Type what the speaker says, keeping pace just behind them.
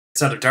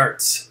It's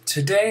OutofDarts.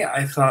 Today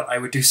I thought I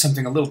would do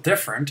something a little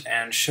different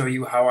and show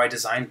you how I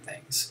design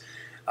things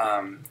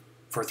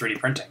for 3D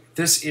printing.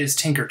 This is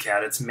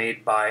Tinkercad. It's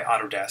made by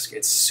Autodesk.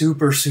 It's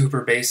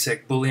super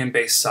basic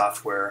Boolean-based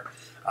software,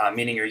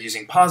 meaning you're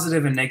using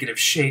positive and negative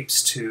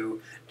shapes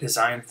to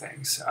design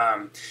things.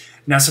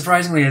 Now,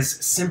 surprisingly, as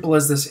simple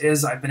as this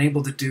is, I've been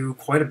able to do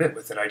quite a bit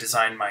with it. I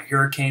designed my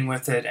Hurricane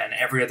with it and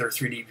every other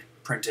 3D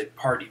printed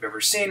part you've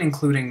ever seen,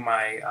 including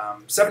my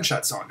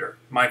 7-shot cylinder,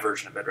 my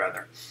version of it,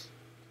 rather.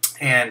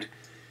 And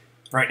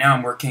right now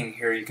I'm working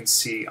here, you can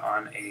see,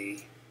 on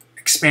a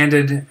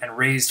expanded and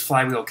raised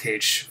flywheel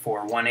cage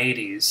for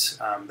 180s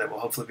that will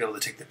hopefully be able to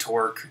take the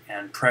torque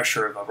and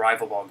pressure of a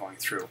rival ball going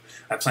through.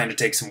 I plan to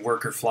take some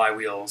worker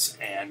flywheels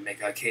and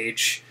make a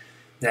cage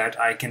that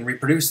I can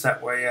reproduce.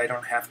 That way I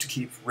don't have to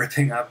keep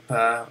ripping up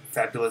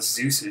fabulous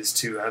Zeuses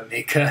to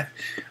make a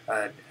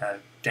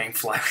dang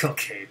flywheel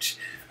cage.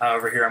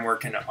 Over here I'm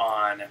working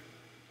on,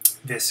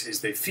 this is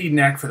the feed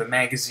neck for the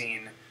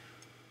magazine,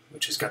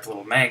 which has got the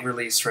little mag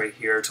release right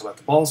here to let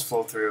the balls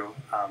flow through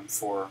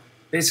for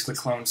basically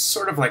clones,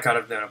 sort of like out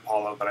of the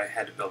Apollo, but I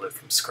had to build it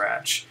from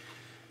scratch.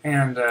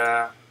 And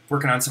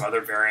working on some other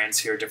variants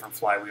here, different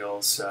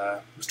flywheels.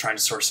 Was trying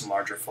to source some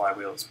larger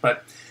flywheels.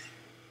 But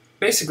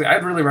basically,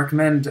 I'd really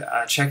recommend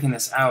checking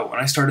this out. When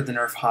I started the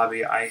Nerf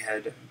hobby, I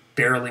had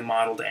barely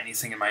modeled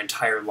anything in my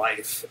entire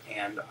life,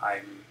 and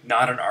I'm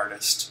not an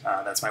artist.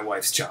 That's my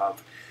wife's job.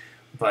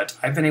 But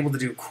I've been able to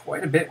do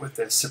quite a bit with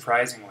this,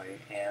 surprisingly,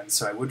 and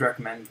so I would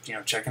recommend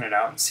checking it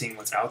out and seeing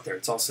what's out there.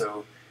 It's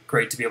also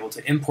great to be able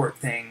to import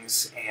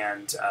things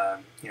and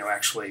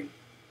actually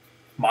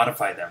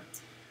modify them.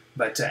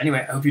 But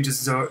anyway, I hope you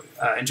just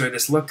enjoy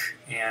this look,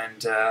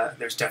 and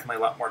there's definitely a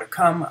lot more to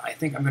come. I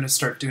think I'm going to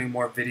start doing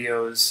more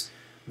videos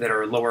that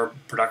are lower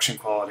production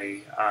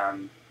quality,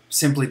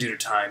 simply due to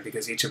time,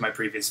 because each of my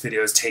previous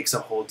videos takes a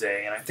whole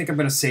day, and I think I'm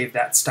going to save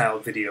that style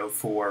video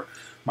for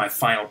my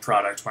final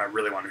product when I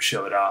really want to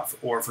show it off,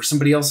 or for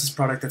somebody else's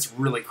product that's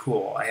really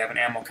cool. I have an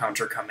ammo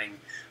counter coming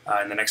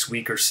in the next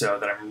week or so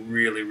that I'm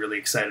really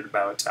excited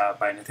about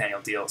by Nathaniel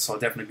Deal, so I'll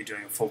definitely be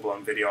doing a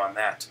full-blown video on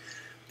that.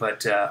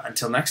 But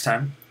until next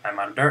time, I'm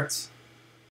OutofDarts.